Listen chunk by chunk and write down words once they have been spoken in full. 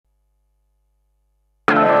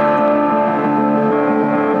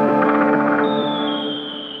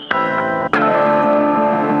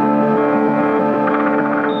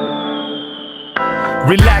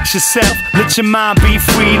Relax yourself, let your mind be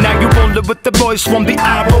free. Now you rollin' with the boys from the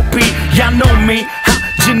ROP. Y'all know me,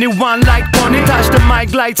 Ginuwine like Tony. Touch the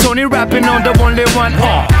mic like Tony, rapping on the only one.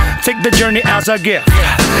 Take the journey as a gift.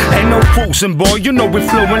 Ain't no cruisin', boy, you know we're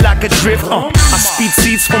flowin' like a drift. I speed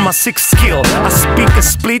seeds for my sixth skill. I speak a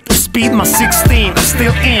split to speed my 16. I'm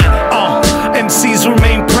still in. MCs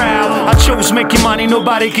remain proud. I chose making money,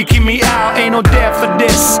 nobody can keep me out. Ain't no death for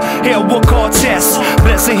this. Here we're Cortes.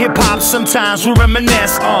 Blessin hip hop, sometimes we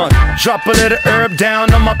reminisce. Drop a little herb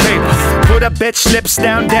down on my paper. Put a bitch lips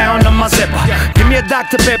down on my zipper. Give me a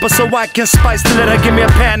Dr. Pepper so I can spice the letter. Give me a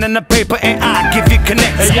pen and a paper and I give you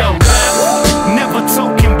connect. Hey, yo, never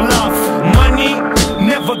talking bluff. Money,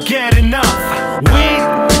 never get enough. Weed,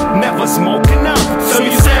 never smoke enough. So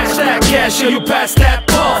you stash that cash or you pass that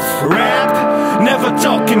puff. Rap, never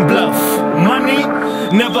talking bluff. Money,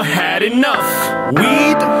 never had enough.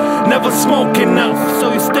 Weed, never smoke enough.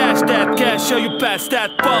 So you stash that cash or you pass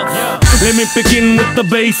that puff. Let me begin with the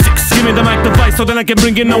basics. Give me the mic device so then I can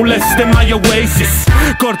bring in no less than my oasis.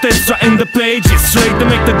 Cortes writing the pages, straight to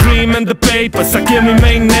make the dream and the papers. I can't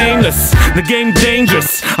remain nameless, the game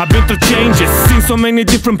dangerous. I've been through changes, seen so many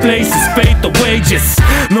different places. Paid the wages,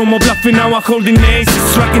 no more bluffing, now I'm holding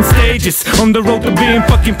aces. Rocking stages, on the road to being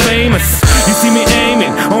fucking famous. You see me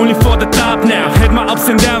aiming, only for the top now. Had my ups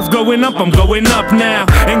and downs, going up, I'm going up now.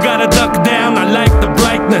 Ain't gotta duck down, I like the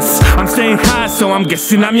brightness. I'm staying high, so I'm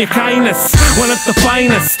guessing I'm your highness. One of the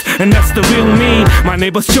finest, and that's the real me. My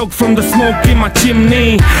neighbors choke from the smoke in my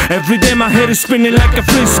chimney. Every day my head is spinning like a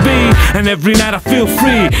frisbee, and every night I feel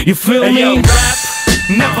free, you feel me? Yo, rap,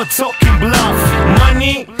 never talking bluff.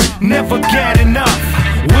 Money, never get enough.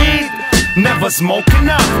 Weed, never smoke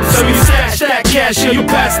enough. So you stash that cash or you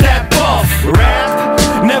pass that puff.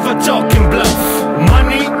 Rap, never talking bluff.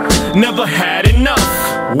 Money, never had enough.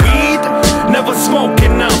 Weed, never smoke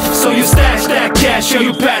enough. So you stash that cash or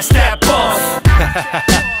you pass that puff.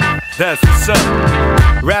 That's what's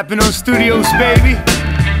up. Rappin On Studios, baby.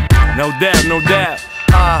 No doubt, no doubt.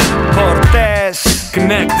 Cortes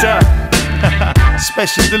Connector.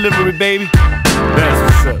 Special delivery, baby.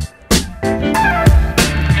 That's what's up.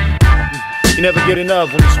 You never get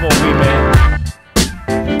enough when you smoke weed, man.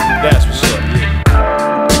 That's what's up, yeah.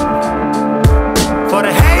 For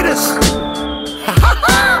the haters.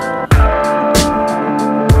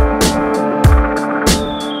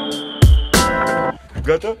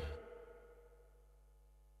 Got that?